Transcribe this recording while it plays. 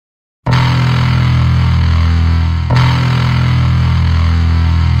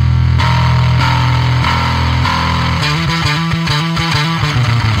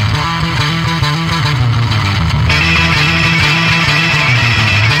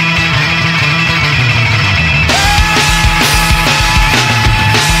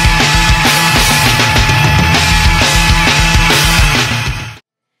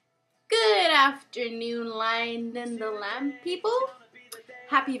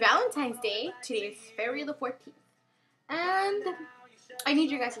Happy Valentine's Day. Today is February the 14th. And I need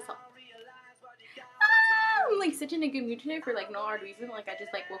your guys' help. I'm like such in a good mood today for like no hard reason. Like I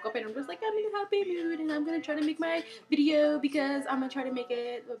just like woke up and I'm just like I'm in a happy mood and I'm gonna try to make my video because I'm gonna try to make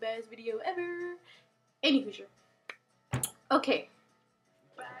it the best video ever. Any future. Okay.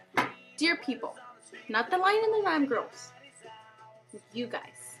 Dear people, not the Lion and the Lamb girls. You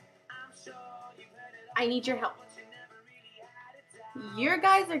guys. I need your help. You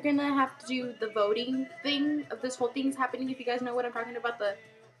guys are gonna have to do the voting thing of this whole thing's happening. If you guys know what I'm talking about, the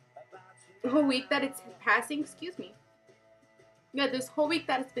whole week that it's passing, excuse me. Yeah, this whole week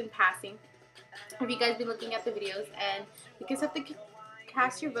that it's been passing. Have you guys been looking at the videos? And you guys have to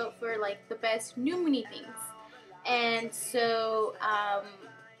cast your vote for like the best new moony things. And so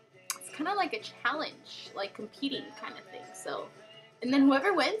it's kind of like a challenge, like competing kind of thing. So, and then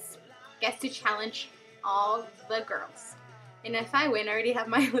whoever wins gets to challenge all the girls. And if I win, I already have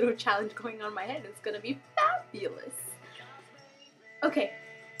my little challenge going on in my head. It's going to be fabulous. Okay.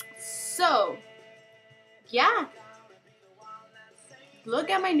 So, yeah.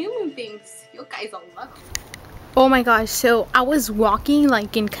 Look at my new moon things. You guys will love it. Oh my gosh. So, I was walking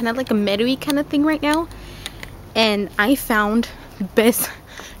like in kind of like a meadowy kind of thing right now. And I found the best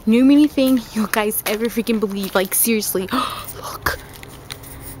new moony thing you guys ever freaking believe. Like, seriously. Look.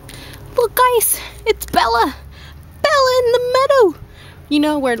 Look, guys. It's Bella. Bella in the meadow. You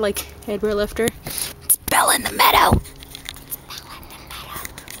know where like Edward left her? It's Bella in the meadow. It's Bella in the meadow.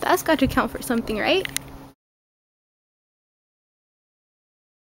 That's got to count for something, right?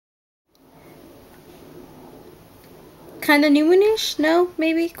 Kind of new moonish? No?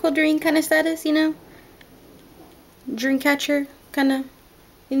 Maybe? Cool dream kind of status, you know? Dream catcher kind of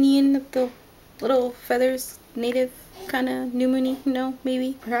Indian with the little feathers, native kind of new moony, you know?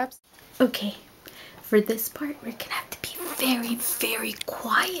 Maybe? Perhaps? Okay. For this part, we're gonna have to be very, very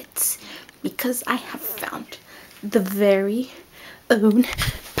quiet because I have found the very own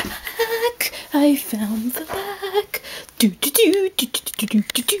pack. I found the pack. Do do do do do do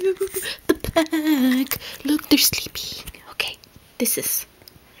do do do. The pack. Look, they're sleepy. Okay, this is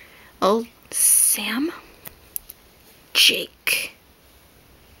old Sam, Jake,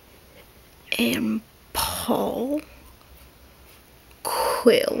 and Paul,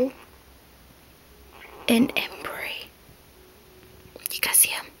 Quill, and Embry. You guys see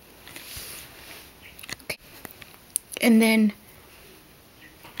him? Okay. And then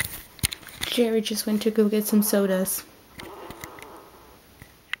Jerry just went to go get some sodas.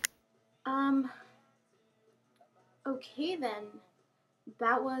 Okay then.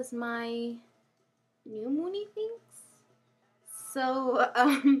 That was my new moony things. So,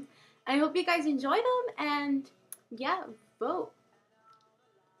 I hope you guys enjoyed them and yeah, vote.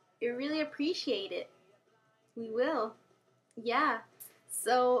 I really appreciate it. We will. Yeah.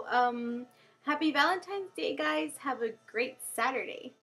 So, happy Valentine's Day, guys. Have a great Saturday.